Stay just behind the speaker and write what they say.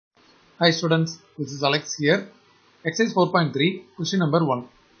Hi students, this is Alex here. Exercise 4.3, question number 1.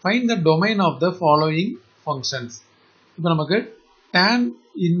 Find the domain of the following functions. இப்போ நமக்கு tan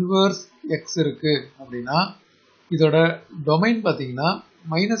inverse x இருக்கு அப்படின்னா இதோட domain பார்த்தீங்கன்னா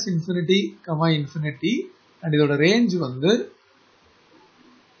minus infinity, infinity and இதோட range வந்து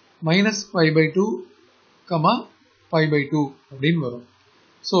minus pi by 2, pi by 2 அப்படின்னு வரும்.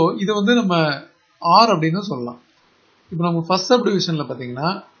 ஸோ இது வந்து நம்ம R அப்படின்னு சொல்லலாம். இப்போ நம்ம first subdivisionல பார்த்தீங்கன்னா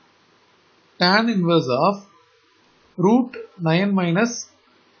tan inverse of root 9 minus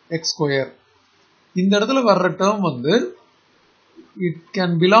x square. இந்த இடத்துல வர்ற term வந்து it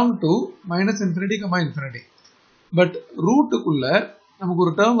can belong to minus infinity, infinity. But root குள்ள நமக்கு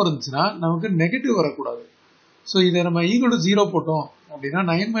ஒரு term இருந்துச்சுன்னா நமக்கு நெகட்டிவ் வரக்கூடாது. ஸோ இதை நம்ம equal to 0 போட்டோம் அப்படின்னா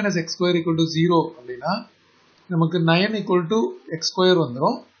 9 minus x square equal to 0 அப்படின்னா நமக்கு 9 equal to x square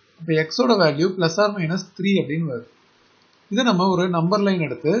வந்துடும். இப்போ x ஓட வேல்யூ plus or minus 3 அப்படின்னு வருது. இதை நம்ம ஒரு நம்பர் லைன்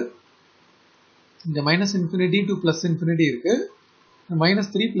எடுத்து இந்த minus infinity to plus infinity இருக்கு, minus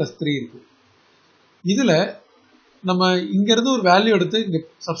 3 plus 3 இருக்கு. இதுல நம்ம இங்க இருந்து ஒரு வேல்யூ எடுத்து இங்க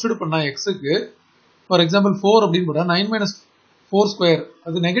சப்ஸ்டிட்யூட் பண்ணா x க்கு ஃபார் எக்ஸாம்பிள் 4 அப்படின்னு போட்டா 9 minus 4 ஸ்கொயர்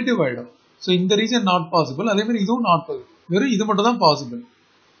அது நெகட்டிவ் ஆயிடும். ஸோ இந்த ரீசன் நாட் பாசிபிள். அதே மாதிரி இதுவும் நாட் பாசிபிள், வெறும் இது மட்டும் தான் பாசிபிள்.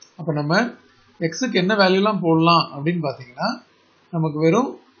 அப்போ நம்ம எக்ஸுக்கு என்ன வேல்யூலாம் போடலாம் அப்படின்னு பார்த்தீங்கன்னா நமக்கு வெறும்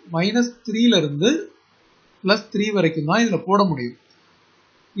மைனஸ் 3ல இருந்து பிளஸ் 3 வரைக்கும் தான் இதில் போட முடியும்.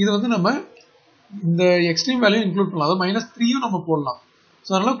 இது வந்து நம்ம இந்த எக்ஸ்ட்ரீம் வேல்யூ இன்க்ளூட் பண்ணலாம், அதாவது மைனஸ் 3யும் நம்ம போடலாம். ஸோ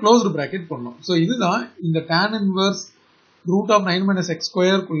அதனால க்ளோஸ்டு பிராக்கெட் பண்ணலாம். ஸோ இதுதான் இந்த tan inverse root of 9 minus X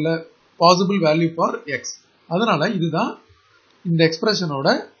ஸ்கொயருக்குள்ள possible value for X. அதனால இதுதான் இந்த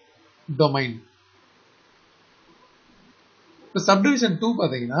எக்ஸ்பிரஷனோட டொமைன். இப்போ சப்டிவிஷன் 2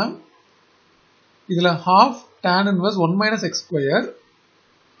 பார்த்தீங்கன்னா இதில் half tan inverse 1 minus X square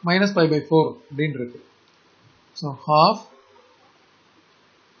minus by by 4 அப்படின்னு இருக்கு. So half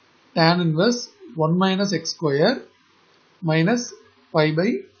tan inverse 1 minus x square minus pi by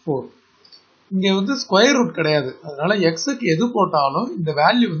 4. இங்க வந்து ஸ்கொயர் ரூட் கிடையாது, அதனால xக்கு எது போட்டாலும் இந்த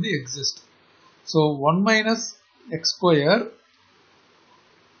வேல்யூ வந்து exist. So 1 minus x square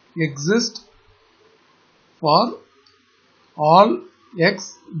exist for all x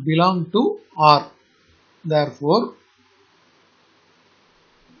belong to R. Therefore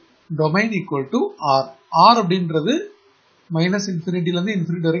domain equal to R. R அப்படின்றது minus இன்ஃபினிட்டில இருந்து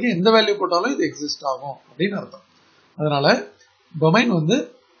இன்ஃபினிட்டி வரைக்கும் எந்த வேல்யூ போட்டாலும் இது எக்ஸிஸ்ட் ஆகும் அப்படின்னு அர்த்தம். அதனால டொமைன் வந்து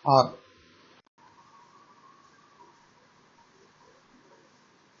R.